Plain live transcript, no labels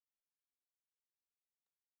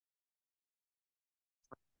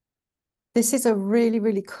This is a really,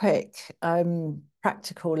 really quick,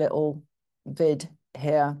 practical little vid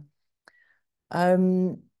here.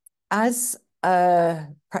 Um, as a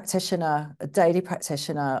practitioner, a daily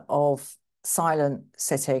practitioner of silent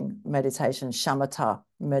sitting meditation, shamatha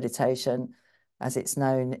meditation, as it's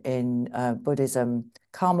known in Buddhism,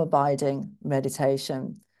 calm abiding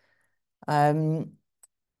meditation, um,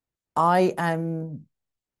 I am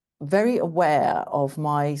very aware of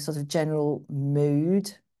my sort of general mood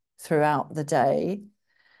throughout the day.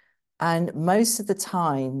 And most of the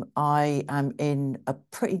time, I am in a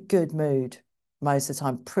pretty good mood. Most of the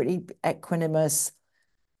time, pretty equanimous,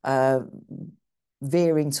 uh,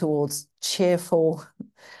 veering towards cheerful.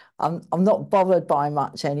 I'm not bothered by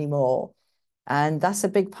much anymore. And that's a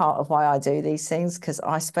big part of why I do these things, because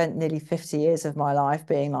I spent nearly 50 years of my life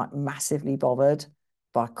being like massively bothered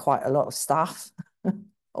by quite a lot of stuff,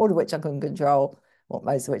 all of which I couldn't control, well,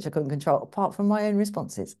 most of which I couldn't control, apart from my own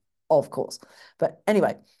responses, of course. But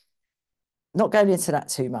anyway, not going into that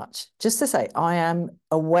too much, just to say I am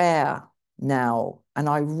aware now, and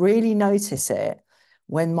I really notice it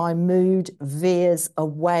when my mood veers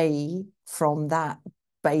away from that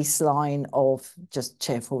baseline of just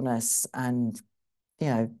cheerfulness and,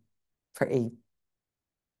 pretty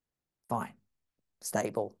fine,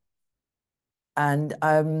 stable. And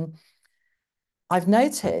I've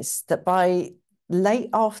noticed that by late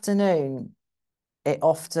afternoon, it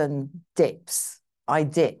often dips. I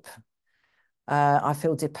dip. I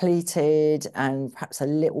feel depleted and perhaps a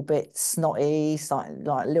little bit snotty,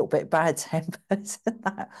 like a little bit bad tempered,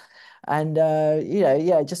 and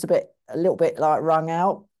yeah, just a little bit like wrung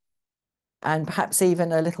out, and perhaps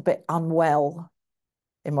even a little bit unwell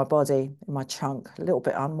in my body, in my trunk, a little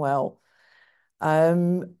bit unwell.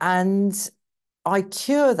 And I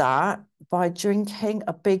cure that by drinking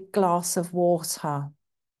a big glass of water.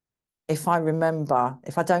 If I remember,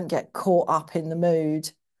 if I don't get caught up in the mood,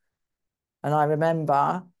 and I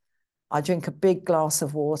remember, I drink a big glass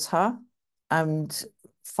of water, and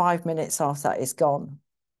 5 minutes after that, it's gone.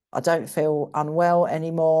 I don't feel unwell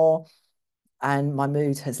anymore, and my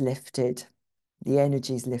mood has lifted. The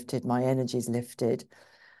energy's lifted, my energy's lifted.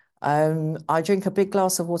 I drink a big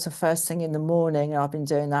glass of water first thing in the morning, and I've been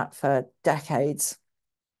doing that for decades.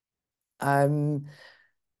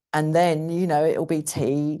 And then, it'll be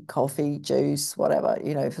tea, coffee, juice, whatever,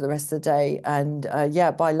 for the rest of the day. And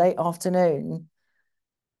yeah, by late afternoon,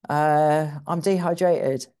 I'm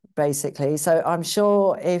dehydrated, basically. So I'm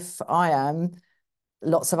sure if I am,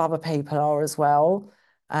 lots of other people are as well.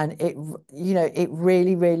 And it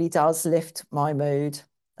really, really does lift my mood.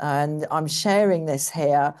 And I'm sharing this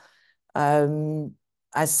here um,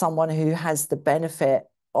 as someone who has the benefit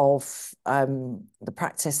of the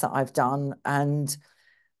practice that I've done, and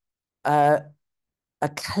uh, a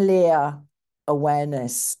clear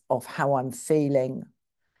awareness of how I'm feeling,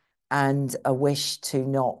 and a wish to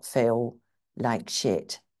not feel like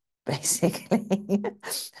shit, basically.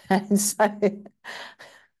 And so,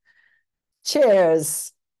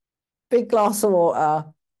 cheers. Big glass of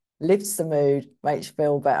water lifts the mood, makes you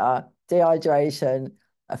feel better. Dehydration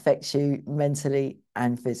affects you mentally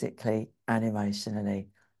and physically and emotionally.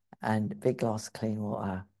 And big glass of clean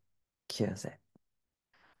water cures it.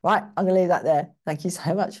 Right, I'm going to leave that there. Thank you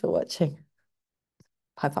so much for watching.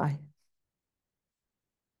 Bye bye.